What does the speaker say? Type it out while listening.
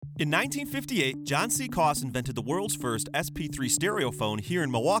In 1958, John C. Koss invented the world's first SP3 stereophone here in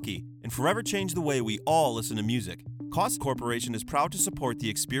Milwaukee and forever changed the way we all listen to music. Koss Corporation is proud to support the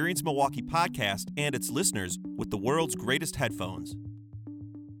Experience Milwaukee podcast and its listeners with the world's greatest headphones.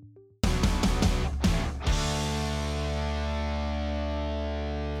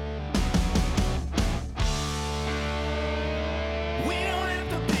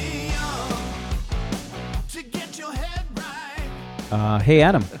 Hey,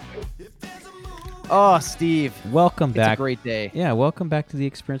 Adam. Oh, Steve. Welcome back. It's a great day. Yeah, welcome back to the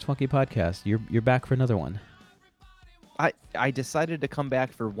Experience Monkey podcast. You're back for another one. I decided to come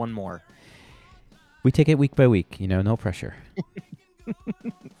back for one more. We take it week by week, no pressure.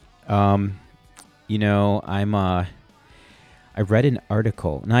 I read an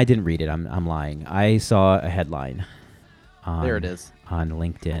article. No, I didn't read it. I'm lying. I saw a headline There it is. on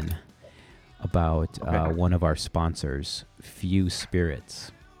LinkedIn about one of our sponsors, Few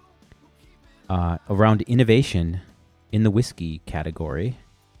Spirits, around innovation in the whiskey category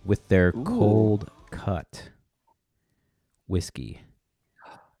with their cold cut whiskey.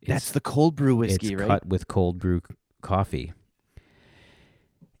 That's the cold brew whiskey, it's right? cut with cold brew coffee.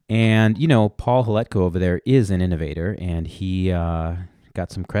 And, Paul Haletko over there is an innovator, and he got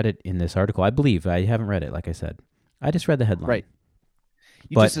some credit in this article. I believe. I haven't read it, like I said. I just read the headline. Right.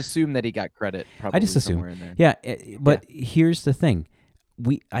 You just assume that he got credit. Probably I just assume. Somewhere in there. Yeah, but here's the thing.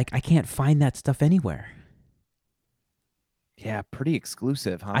 I can't find that stuff anywhere. Yeah, pretty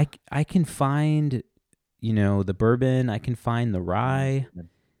exclusive, huh? I can find, the bourbon. I can find the rye.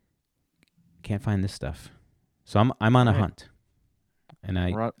 Can't find this stuff. So I'm on a hunt. And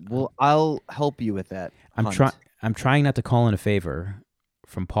I'll help you with that. I'm trying not to call in a favor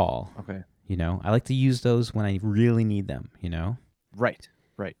from Paul. Okay. I like to use those when I really need them, Right.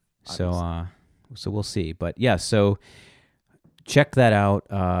 So we'll see. But yeah, so check that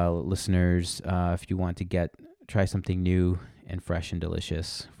out, listeners, if you want to try something new and fresh and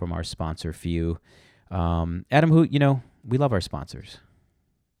delicious from our sponsor, Few. Adam, we love our sponsors.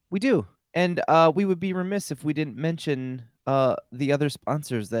 We do. And we would be remiss if we didn't mention the other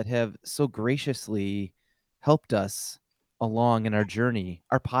sponsors that have so graciously helped us along in our journey,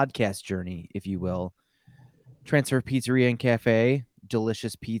 our podcast journey, if you will. Transfer Pizzeria and Cafe,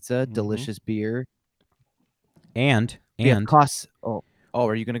 delicious pizza, delicious beer. And costs. Oh,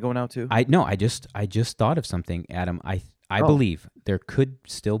 are you going to go now too? I just thought of something, Adam. I believe there could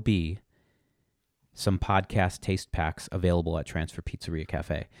still be some podcast taste packs available at Transfer Pizzeria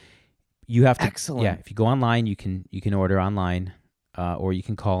Cafe. You have to. Excellent. Yeah, if you go online, you can order online, or you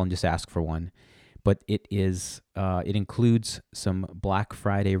can call and just ask for one. But it includes some Black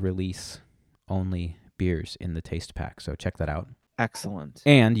Friday release only beers in the taste pack. So check that out. Excellent.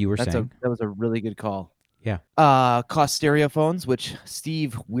 And you were saying that was a really good call. Yeah. Cost stereophones, which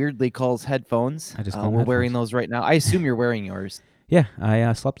Steve weirdly calls headphones. I just call them we're wearing headphones. those right now. I assume you're wearing yours. Yeah,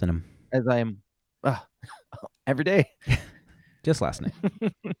 I slept in them. As I am every day. Just last night.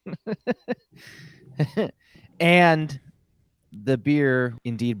 And the beer,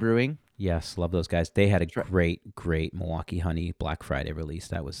 Indeed Brewing. Yes, love those guys. They had a great Milwaukee Honey Black Friday release.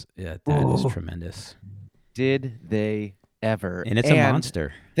 That was tremendous. Did they ever? And it's a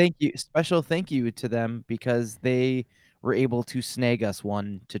monster. Special thank you to them because they were able to snag us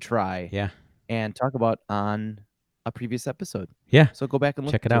one to try. Yeah. And talk about on a previous episode. Yeah. So go back and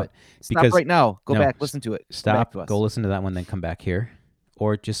check it out. Stop right now. Go back, listen to it. Stop. Go listen to that one, then come back here,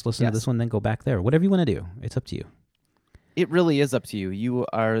 or just listen to this one, then go back there. Whatever you want to do, it's up to you. It really is up to you. You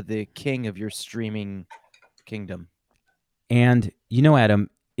are the king of your streaming kingdom. And Adam,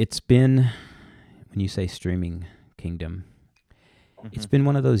 it's been, when you say streaming kingdom, it's been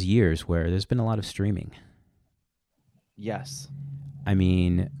one of those years where there's been a lot of streaming. Yes. I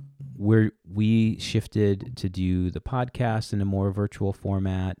mean, we shifted to do the podcast in a more virtual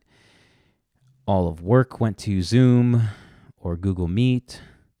format. All of work went to Zoom or Google Meet.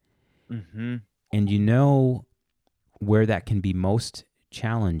 Mm-hmm. And where that can be most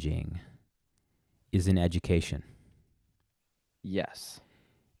challenging is in education. Yes.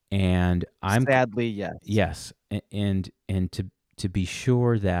 And sadly, yes. Yes. And to be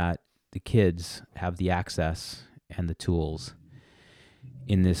sure that the kids have the access and the tools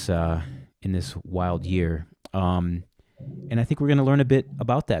in this wild year. And I think we're going to learn a bit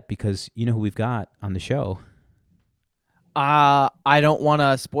about that because you know who we've got on the show. I don't want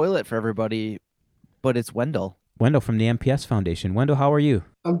to spoil it for everybody, but it's Wendell. Wendell from the MPS Foundation. Wendell, how are you?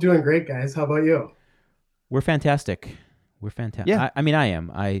 I'm doing great, guys. How about you? We're fantastic. We're fantastic. Yeah. I mean, I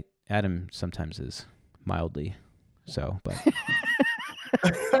am. Adam sometimes is mildly so, but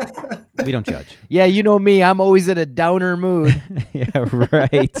We don't judge. Yeah, you know me. I'm always in a downer mood. Yeah,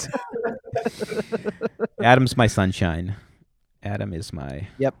 right. Adam's my sunshine. Adam is my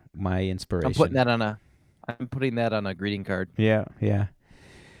Yep. my inspiration. I'm putting that on a greeting card. Yeah, yeah.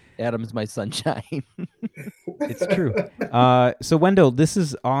 Adam's my sunshine. It's true. So Wendell, this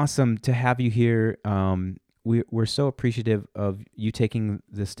is awesome to have you here. We're so appreciative of you taking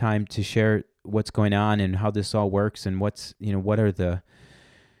this time to share what's going on and how this all works and what are the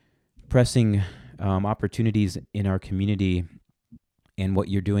pressing opportunities in our community and what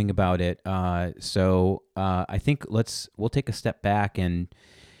you're doing about it. So I think we'll take a step back and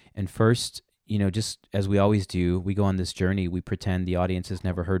first, just as we always do, we go on this journey. We pretend the audience has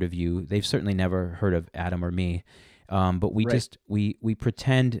never heard of you. They've certainly never heard of Adam or me, but we Right. we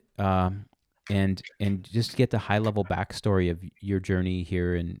pretend and just get the high level backstory of your journey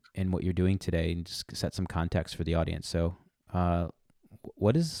here and what you're doing today, and just set some context for the audience. So,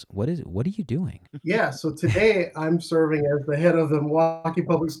 what are you doing? Yeah, so today I'm serving as the head of the Milwaukee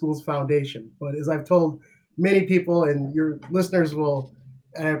Public Schools Foundation. But as I've told many people, and your listeners will,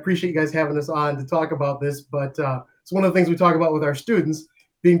 and I appreciate you guys having us on to talk about this, but it's one of the things we talk about with our students,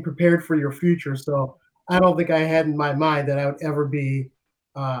 being prepared for your future. So I don't think I had in my mind that I would ever be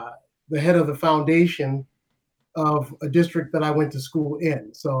the head of the foundation of a district that I went to school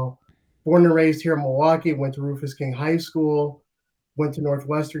in. So born and raised here in Milwaukee, went to Rufus King High School, went to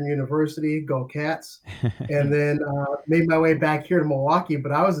Northwestern University, go Cats, and then made my way back here to Milwaukee.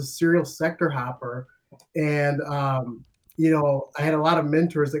 But I was a serial sector hopper, and I had a lot of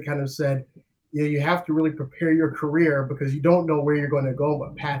mentors that kind of said, you have to really prepare your career because you don't know where you're going to go,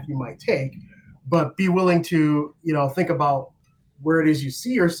 what path you might take, but be willing to think about where it is you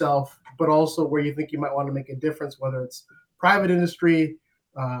see yourself, but also where you think you might want to make a difference, whether it's private industry,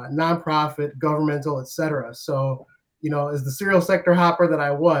 nonprofit, governmental, etc. So as the serial sector hopper that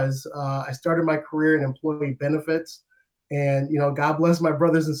I was, I started my career in employee benefits, and God bless my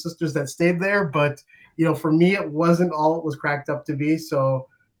brothers and sisters that stayed there. But for me, it wasn't all it was cracked up to be. So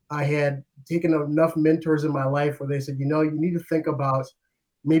I had taken enough mentors in my life where they said, you need to think about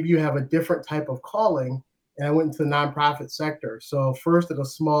maybe you have a different type of calling. And I went into the nonprofit sector. So first at a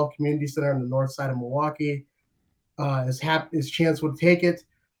small community center on the north side of Milwaukee, as chance would take it,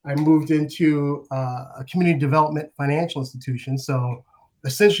 I moved into a community development financial institution. So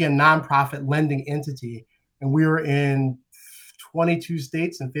essentially a nonprofit lending entity. And we were in 22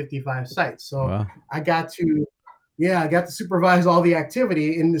 states and 55 sites. So Wow. I got to supervise all the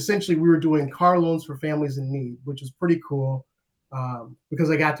activity. And essentially we were doing car loans for families in need, which was pretty cool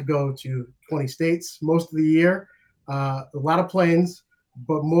because I got to go to 20 states most of the year, a lot of planes,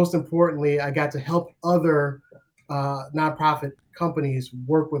 but most importantly, I got to help other nonprofit companies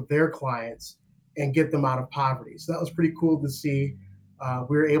work with their clients and get them out of poverty. So that was pretty cool to see.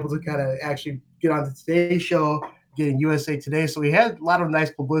 We were able to kind of actually get on the Today Show, getting USA Today. So we had a lot of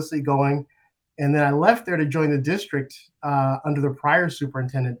nice publicity going. And then I left there to join the district under the prior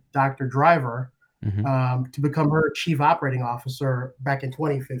superintendent, Dr. Driver, to become her chief operating officer back in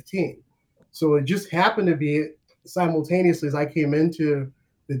 2015. So it just happened to be simultaneously as I came into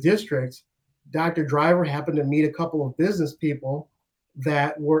the district, Dr. Driver happened to meet a couple of business people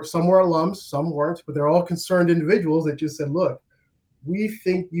that some were alums, some weren't, but they're all concerned individuals that just said, look, we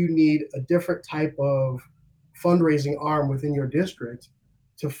think you need a different type of fundraising arm within your district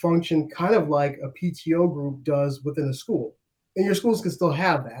to function kind of like a PTO group does within a school. And your schools can still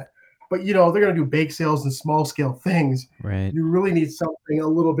have that, but they're going to do bake sales and small scale things. Right. You really need something a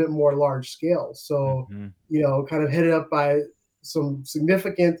little bit more large scale. So, kind of headed up by some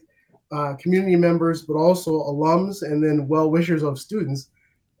significant community members, but also alums and then well-wishers of students.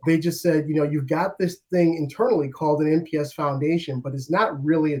 They just said, you've got this thing internally called an NPS Foundation, but it's not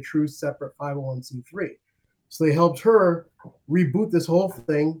really a true separate 501c3. So they helped her reboot this whole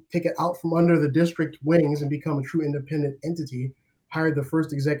thing, take it out from under the district wings and become a true independent entity, hired the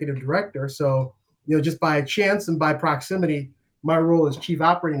first executive director. So, just by chance and by proximity, my role as chief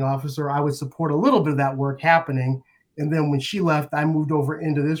operating officer, I would support a little bit of that work happening. And then when she left, I moved over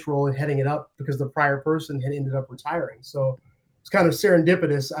into this role and heading it up because the prior person had ended up retiring. So it's kind of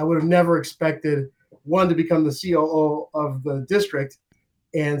serendipitous. I would have never expected one to become the COO of the district.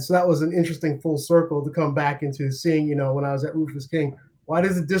 And so that was an interesting full circle to come back into seeing, when I was at Rufus King, why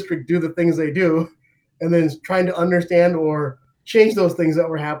does the district do the things they do? And then trying to understand or change those things that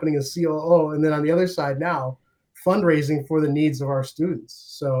were happening as COO. And then on the other side now, fundraising for the needs of our students.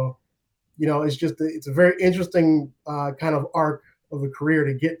 So it's a very interesting kind of arc of a career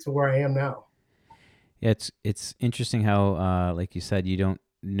to get to where I am now. Yeah, it's interesting how, like you said, you don't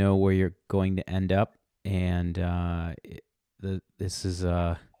know where you're going to end up, and this is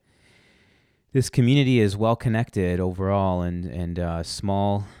this community is well connected overall, and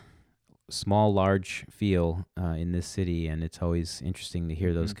small, large feel in this city, and it's always interesting to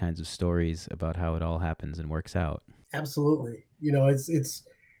hear those kinds of stories about how it all happens and works out. Absolutely. It's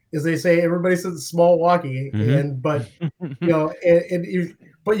as they say, everybody says small walkie, but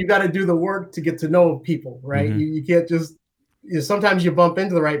you got to do the work to get to know people, right? You can't just sometimes you bump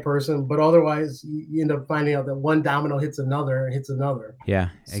into the right person, but otherwise you end up finding out that one domino hits another and hits another. Yeah.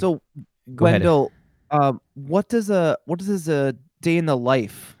 So, Go ahead. Wendell, what does a day in the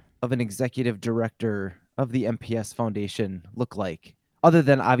life of an executive director of the MPS Foundation look like, other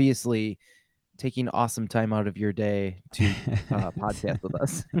than obviously taking awesome time out of your day to podcast with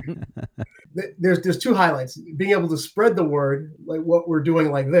us? There's two highlights: being able to spread the word, like what we're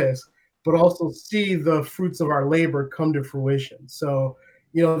doing like this, but also see the fruits of our labor come to fruition. So,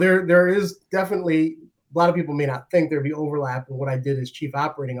 there is definitely, a lot of people may not think there'd be overlap in what I did as chief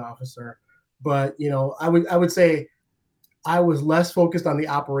operating officer, but I would say I was less focused on the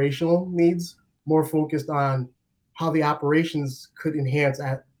operational needs, more focused on how the operations could enhance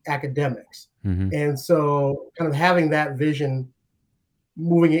academics. And so kind of having that vision,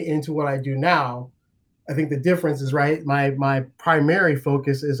 moving it into what I do now, I think the difference is, right, my primary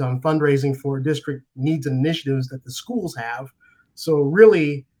focus is on fundraising for district needs and initiatives that the schools have. So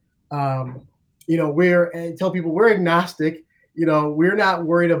really, I tell people we're agnostic. We're not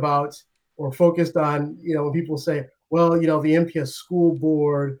worried about or focused on, when people say, well, the MPS school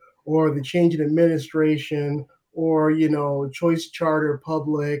board or the change in administration or, choice charter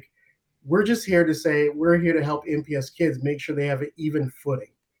public. We're just here to say we're here to help MPS kids make sure they have an even footing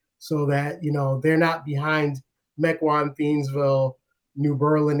so that, they're not behind Mequon, Thiensville, New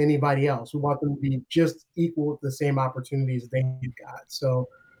Berlin, anybody else. We want them to be just equal with the same opportunities they've got. So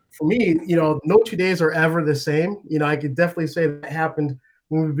for me, no 2 days are ever the same. I could definitely say that happened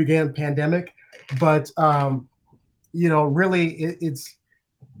when we began pandemic, but, really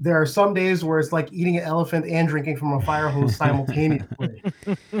there are some days where it's like eating an elephant and drinking from a fire hose simultaneously.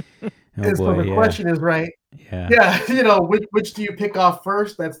 So the question is, right? Yeah. Which do you pick off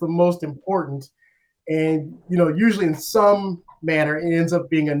first? That's the most important. And, usually in some manner, it ends up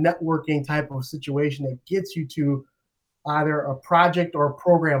being a networking type of situation that gets you to either a project or a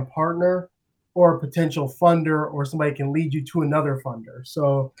program partner or a potential funder, or somebody can lead you to another funder.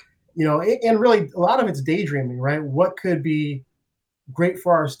 So, and really a lot of it's daydreaming, right? What could be great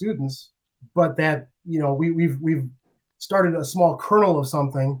for our students, but that, we've started a small kernel of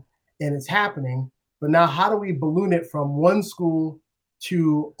something and it's happening, but now how do we balloon it from one school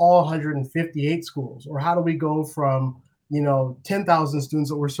to all 158 schools? Or how do we go from, 10,000 students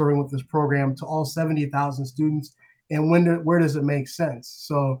that we're serving with this program to all 70,000 students? And where does it make sense?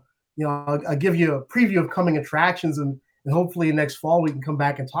 So, I'll give you a preview of coming attractions, and hopefully next fall we can come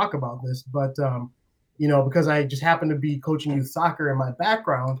back and talk about this. But, because I just happen to be coaching youth soccer in my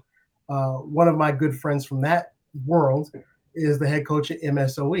background, one of my good friends from that world is the head coach at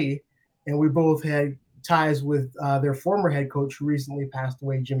MSOE. And we both had ties with their former head coach who recently passed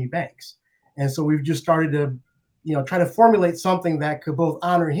away, Jimmy Banks. And so we've just started to, try to formulate something that could both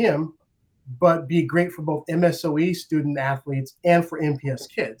honor him, but be great for both MSOE student athletes and for MPS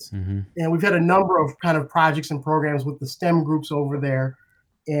kids. And we've had a number of kind of projects and programs with the STEM groups over there.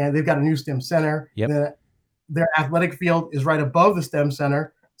 And they've got a new STEM center. Their athletic field is right above the STEM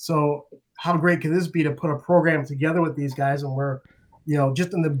center. So how great could this be to put a program together with these guys? And we're,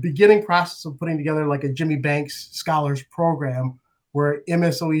 just in the beginning process of putting together like a Jimmy Banks Scholars program where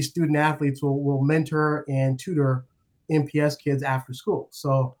MSOE student athletes will mentor and tutor MPS kids after school.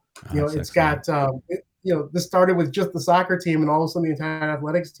 So, it's excellent. Got, this started with just the soccer team, and all of a sudden the entire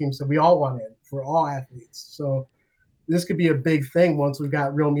athletics team said we all want it for all athletes. So this could be a big thing once we've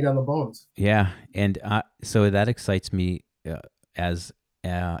got real meat on the bones. Yeah. And so that excites me as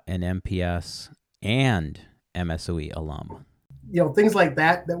an MPS and MSOE alum. Things like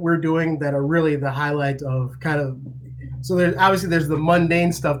that we're doing that are really the highlight of kind of, so there's the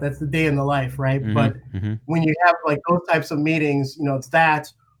mundane stuff that's the day in the life, right? But when you have like those types of meetings, it's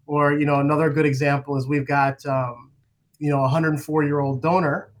that, or, another good example is we've got, a 104-year-old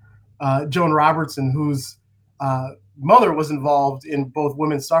donor, Joan Robertson, whose mother was involved in both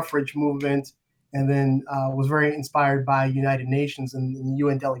women's suffrage movement and then was very inspired by United Nations and the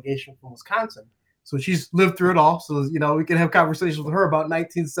UN delegation from Wisconsin. So she's lived through it all. So, we can have conversations with her about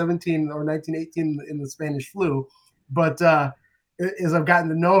 1917 or 1918 in the Spanish flu. But as I've gotten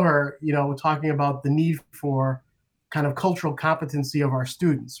to know her, we're talking about the need for kind of cultural competency of our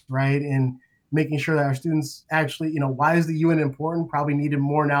students, right? And making sure that our students actually, why is the UN important? Probably needed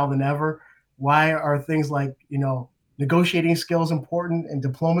more now than ever. Why are things like, negotiating skills important and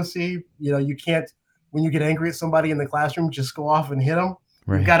diplomacy. You can't, when you get angry at somebody in the classroom, just go off and hit them.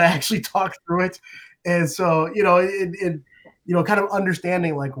 Right. You've got to actually talk through it. And so, kind of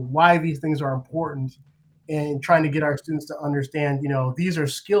understanding like why these things are important and trying to get our students to understand, these are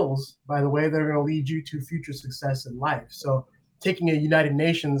skills, by the way, that are going to lead you to future success in life. So taking a United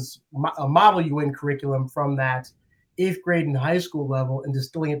Nations a Model UN curriculum from that 8th grade and high school level and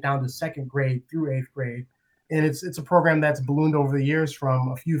distilling it down to 2nd grade through 8th grade. And it's a program that's ballooned over the years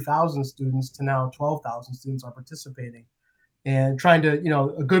from a few thousand students to now 12,000 students are participating. And trying to,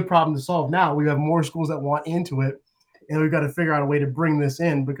 a good problem to solve now. We have more schools that want into it, and we've got to figure out a way to bring this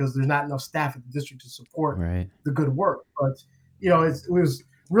in because there's not enough staff at the district to support the good work. But, it was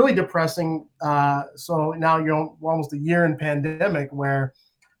really depressing. So now we're almost a year in pandemic where,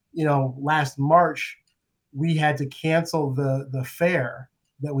 last March, we had to cancel the fair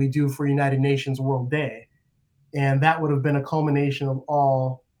that we do for United Nations World Day. And that would have been a culmination of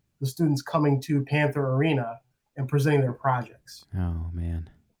all the students coming to Panther Arena and presenting their projects. Oh, man.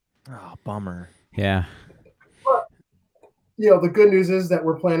 Oh, bummer. Yeah. But, the good news is that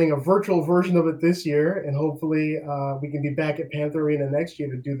we're planning a virtual version of it this year, and hopefully we can be back at Panther Arena next year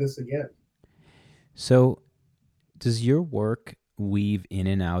to do this again. So does your work weave in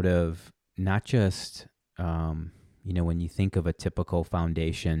and out of not just, when you think of a typical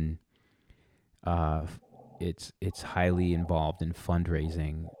foundation, it's highly involved in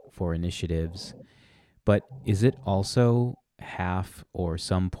fundraising for initiatives, but is it also half or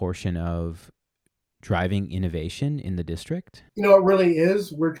some portion of driving innovation in the district? It really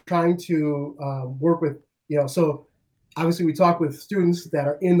is. We're trying to work with, so obviously we talk with students that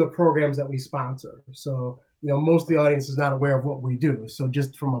are in the programs that we sponsor. So, most of the audience is not aware of what we do. So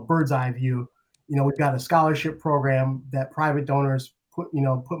just from a bird's eye view, we've got a scholarship program that private donors put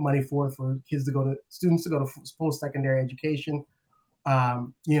money forth for students to go to post-secondary education.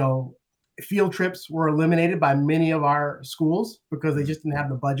 Field trips were eliminated by many of our schools because they just didn't have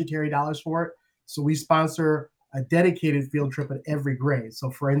the budgetary dollars for it. So we sponsor a dedicated field trip at every grade. So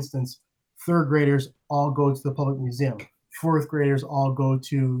for instance, 3rd graders all go to the public museum. 4th graders all go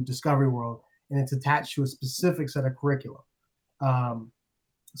to Discovery World, and it's attached to a specific set of curriculum.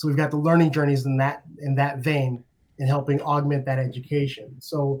 So we've got the learning journeys in that vein and helping augment that education.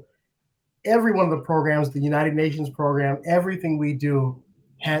 So every one of the programs, the United Nations program, everything we do,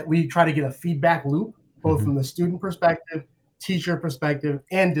 we try to get a feedback loop, both from the student perspective, teacher perspective,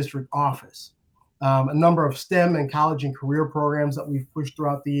 and district office. A number of STEM and college and career programs that we've pushed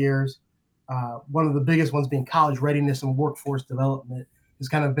throughout the years. One of the biggest ones being college readiness and workforce development has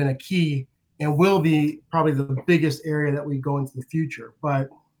kind of been a key and will be probably the biggest area that we go into the future. But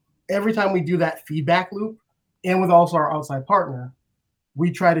every time we do that feedback loop, and with also our outside partner,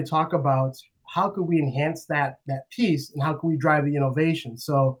 we try to talk about how could we enhance that piece and how can we drive the innovation.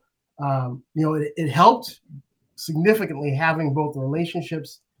 So, it helped significantly having both the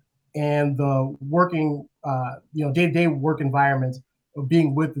relationships and the working, day-to-day work environment of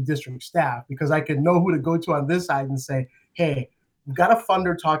being with the district staff, because I could know who to go to on this side and say, hey, we've got a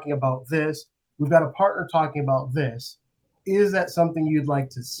funder talking about this. We've got a partner talking about this. Is that something you'd like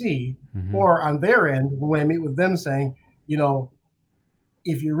to see? Or on their end, when I meet with them saying,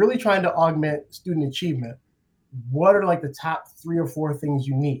 if you're really trying to augment student achievement, what are like the top 3 or 4 things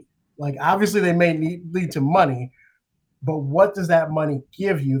you need? Like, obviously they may lead to money, but what does that money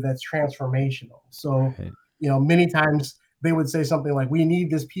give you that's transformational? So, many times they would say something like, we need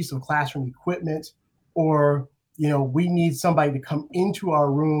this piece of classroom equipment, or, we need somebody to come into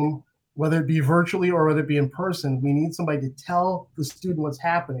our room, whether it be virtually or whether it be in person. We need somebody to tell the student what's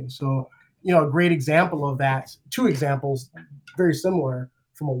happening. So, a great example of that, 2 examples, very similar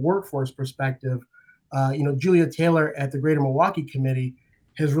from a workforce perspective. Julia Taylor at the Greater Milwaukee Committee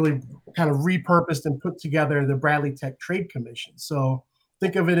has really kind of repurposed and put together the Bradley Tech Trade Commission. So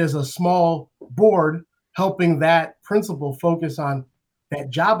think of it as a small board helping that principal focus on that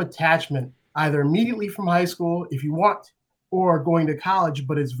job attachment, either immediately from high school, if you want, or going to college,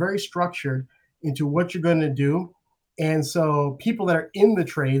 but it's very structured into what you're going to do. And so people that are in the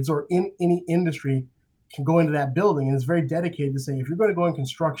trades or in any industry can go into that building, and it's very dedicated to saying, if you're going to go in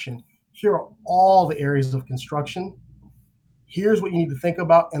construction, here are all the areas of construction. Here's what you need to think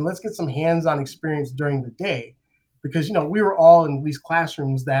about, and let's get some hands-on experience during the day. Because, we were all in these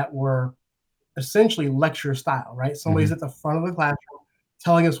classrooms that were essentially lecture style, right? Somebody's at the front of the classroom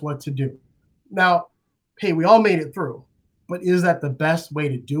telling us what to do. Now, hey, we all made it through, but is that the best way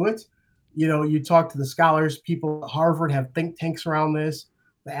to do it? You talk to the scholars, people at Harvard have think tanks around this,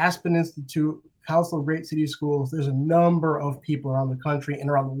 the Aspen Institute, Council of Great City Schools. There's a number of people around the country and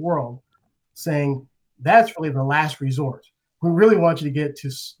around the world saying, that's really the last resort. We really want you to get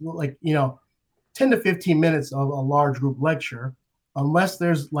to 10 to 15 minutes of a large group lecture, unless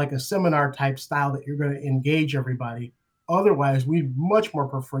there's like a seminar type style that you're going to engage everybody. Otherwise, we much more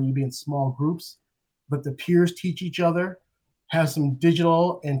prefer you be in small groups, but the peers teach each other, have some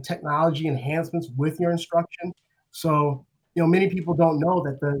digital and technology enhancements with your instruction. So, many people don't know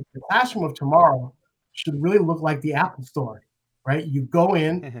that the classroom of tomorrow should really look like the Apple Store, right? You go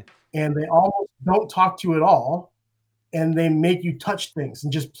in and they almost don't talk to you at all, and they make you touch things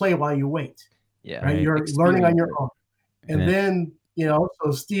and just play while you wait. Yeah. Right? Right. You're learning on your own. And And then,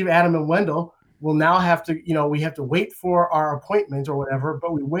 so Steve, Adam, and Wendell will now have to, we have to wait for our appointment or whatever,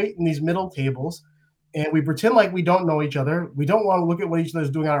 but we wait in these middle tables and we pretend like we don't know each other. We don't want to look at what each other's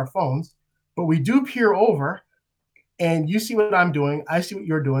doing on our phones, but we do peer over, and you see what I'm doing, I see what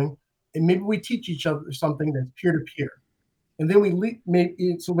you're doing, and maybe we teach each other something that's peer to peer. And then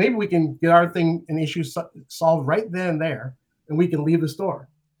maybe we can get our thing and issues solved right then and there, and we can leave the store.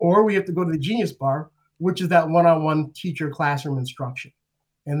 Or we have to go to the Genius Bar, which is that one-on-one teacher classroom instruction.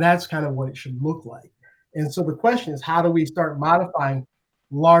 And that's kind of what it should look like. And so the question is, how do we start modifying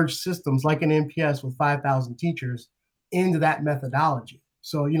large systems like an MPS with 5,000 teachers into that methodology?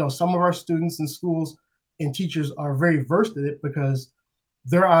 So, some of our students in schools and teachers are very versed in it because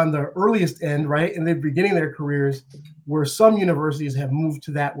they're on the earliest end, right? And they're beginning their careers, where some universities have moved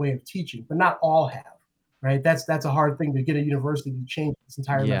to that way of teaching, but not all have, right? That's a hard thing to get a university to change its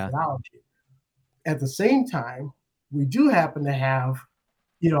entire methodology. At the same time, we do happen to have,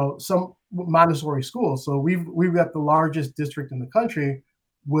 some Montessori schools. So we've got the largest district in the country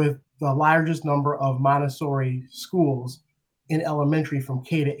with the largest number of Montessori schools in elementary from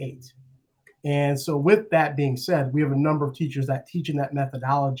K to 8. And so with that being said, we have a number of teachers that teach in that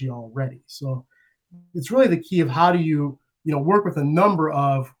methodology already. So it's really the key of how do you, work with a number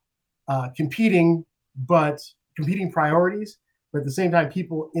of competing priorities, but at the same time,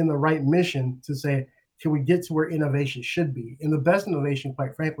 people in the right mission to say, can we get to where innovation should be? And the best innovation,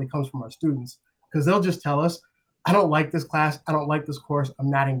 quite frankly, comes from our students, because they'll just tell us, I don't like this class, I don't like this course,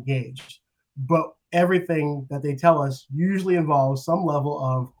 I'm not engaged. But everything that they tell us usually involves some level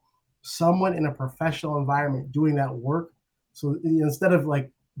of someone in a professional environment doing that work. So instead of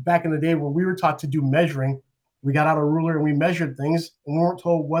like back in the day where we were taught to do measuring, we got out a ruler and we measured things and we weren't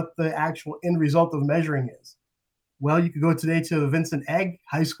told what the actual end result of measuring is. Well, you could go today to Vincent Egg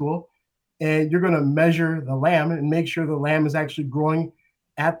High School and you're going to measure the lamb and make sure the lamb is actually growing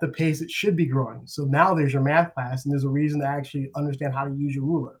at the pace it should be growing. So now there's your math class and there's a reason to actually understand how to use your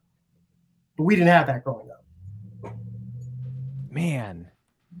ruler. But we didn't have that growing up. Man,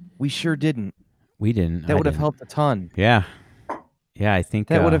 we sure didn't. We didn't. That would have helped a ton. Yeah. Yeah, I think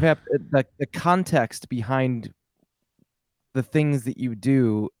that would have helped. The context behind the things that you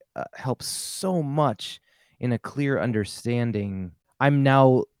do helps so much in a clear understanding. I'm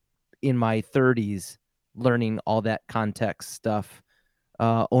now in my 30s learning all that context stuff,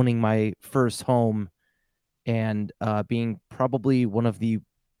 owning my first home, and being probably one of the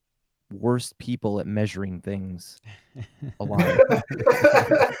worst people at measuring things alive.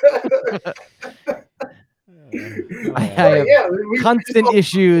 I have constant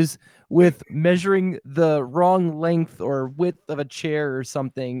issues with measuring the wrong length or width of a chair or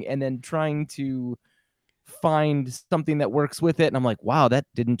something, and then trying to find something that works with it. And I'm like, wow, that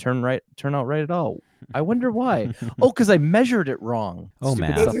didn't turn out right at all. I wonder why. Oh, because I measured it wrong. Oh,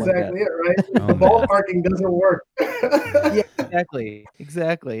 man. That's exactly it, right? The ballparking doesn't work. Yeah,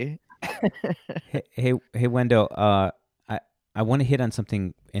 exactly. Hey, Wendell. I want to hit on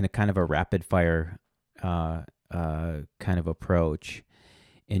something in a kind of a rapid fire kind of approach,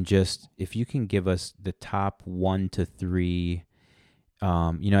 and just if you can give us the top 1 to 3.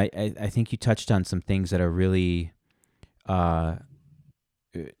 I think you touched on some things that are really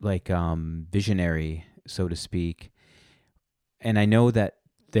visionary, so to speak. And I know that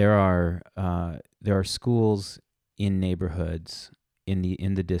there are schools in neighborhoods in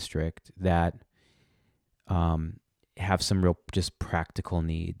the district that have some real just practical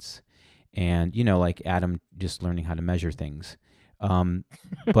needs, and like Adam just learning how to measure things,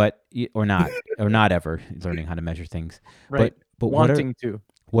 but or not ever learning how to measure things, right? But what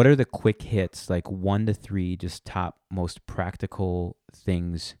are the quick hits, like 1 to 3, just top most practical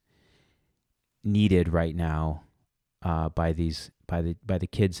things needed right now by the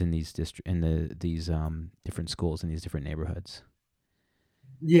kids in these different schools in these different neighborhoods?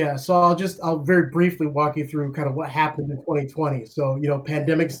 Yeah, so I'll very briefly walk you through kind of what happened in 2020. So,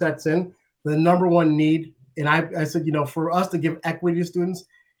 pandemic sets in, the number one need, and I said, for us to give equity to students,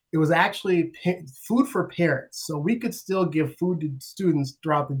 it was actually food for parents. So we could still give food to students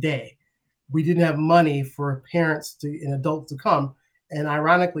throughout the day, we didn't have money for parents and adults to come. And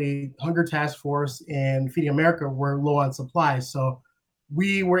ironically, Hunger Task Force and Feeding America were low on supplies. So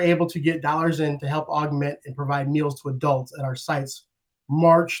we were able to get dollars in to help augment and provide meals to adults at our sites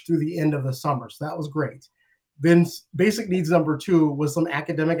March through the end of the summer. So that was great. Then basic needs number 2 was some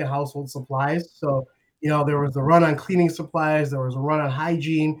academic and household supplies. So, there was a run on cleaning supplies. There was a run on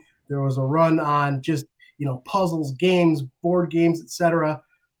hygiene. There was a run on just, puzzles, games, board games, etc.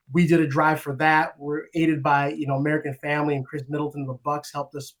 We did a drive for that. We're aided by, American Family, and Chris Middleton of the Bucks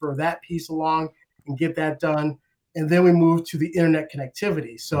helped us spur that piece along and get that done. And then we moved to the internet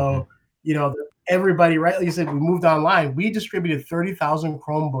connectivity. So, everybody, right? Like you said, we moved online. We distributed 30,000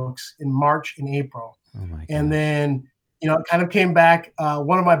 Chromebooks in March and April. Oh my God. And then, it kind of came back.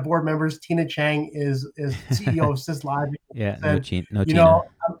 One of my board members, Tina Chang, is CEO of SysLogic. Yeah, said, no Tina.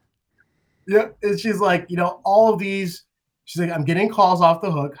 Yeah, and she's like, all of these, she's like, I'm getting calls off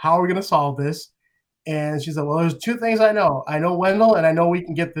the hook. How are we going to solve this? And she said, well, there's 2 things I know. I know Wendell, and I know we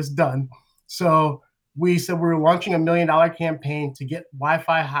can get this done. So we said we were launching $1 million campaign to get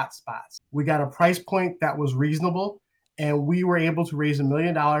Wi-Fi hotspots. We got a price point that was reasonable, and we were able to raise $1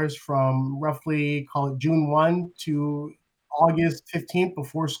 million from roughly, call it June 1 to August 15th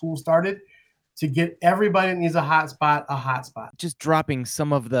before school started, to get everybody that needs a hotspot. Just dropping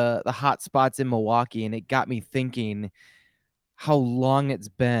some of the hot spots in Milwaukee, and it got me thinking how long it's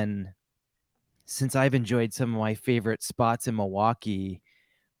been since I've enjoyed some of my favorite spots in Milwaukee.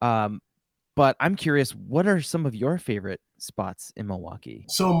 But I'm curious, what are some of your favorite spots in Milwaukee?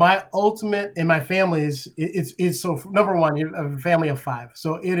 So my ultimate in my family is so number one, you have a family of 5.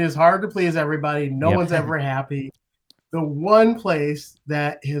 So it is hard to please everybody. No one's ever happy. The one place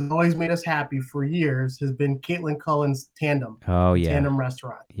that has always made us happy for years has been Caitlin Cullen's Tandem. Oh yeah. Tandem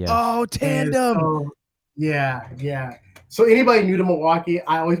Restaurant. Yes. Oh, Tandem. So, yeah. So anybody new to Milwaukee,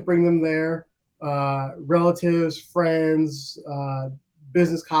 I always bring them there. Relatives, friends,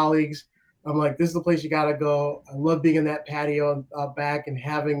 business colleagues. I'm like, this is the place you gotta go. I love being in that patio out back and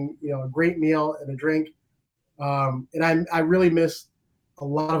having a great meal and a drink. And I really miss a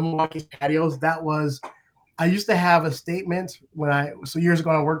lot of Milwaukee's patios. I used to have a statement years ago,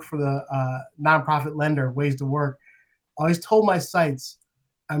 I worked for the nonprofit lender, Ways to Work. I always told my sites,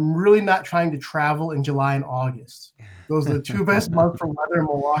 I'm really not trying to travel in July and August. Those are the 2 best months for weather in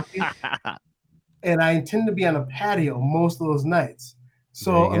Milwaukee. And I intend to be on a patio most of those nights.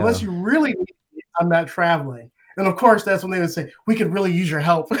 So unless you really need me, I'm not traveling. And of course, that's when they would say, we could really use your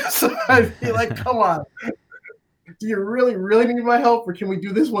help. So I'd be like, come on. Do you really, really need my help, or can we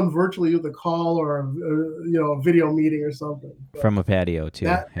do this one virtually with a call or a video meeting or something? From a patio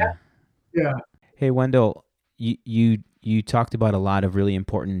too. Yeah. Hey Wendell, you talked about a lot of really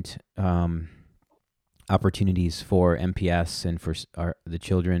important opportunities for MPS and for the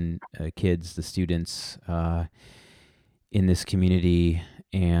children, kids, the students in this community,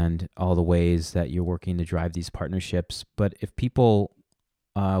 and all the ways that you're working to drive these partnerships. But if people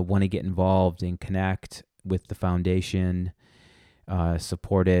want to get involved and connect with the foundation,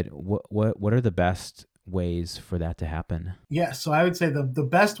 support it, what are the best ways for that to happen? Yeah, so I would say the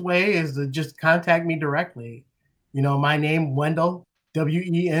best way is to just contact me directly. My name, Wendell,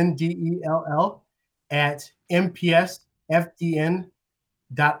 Wendell, at mpsfdn.org.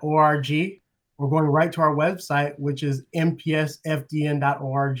 We're going right to our website, which is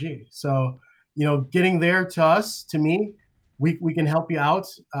mpsfdn.org. So, getting there to me, we can help you out,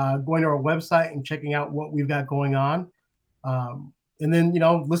 going to our website and checking out what we've got going on. And then,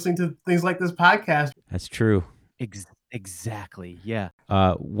 listening to things like this podcast. That's true. Exactly. Yeah.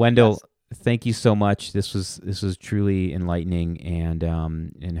 Wendell, thank you so much. This was truly enlightening,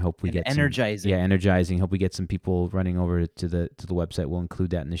 and hope we get energizing. Energizing. Hope we get some people running over to the website. We'll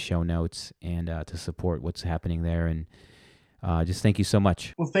include that in the show notes, and to support what's happening there. And just thank you so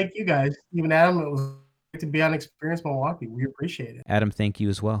much. Well, thank you guys. Even Adam, it was great to be on Experience Milwaukee. We appreciate it. Adam, thank you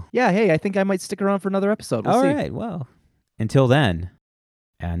as well. Yeah. Hey, I think I might stick around for another episode. We'll see. All right. Well, until then,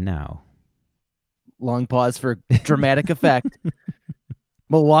 and now. Long pause for dramatic effect.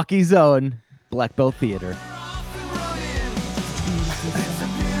 Milwaukee's own Black Belt Theater.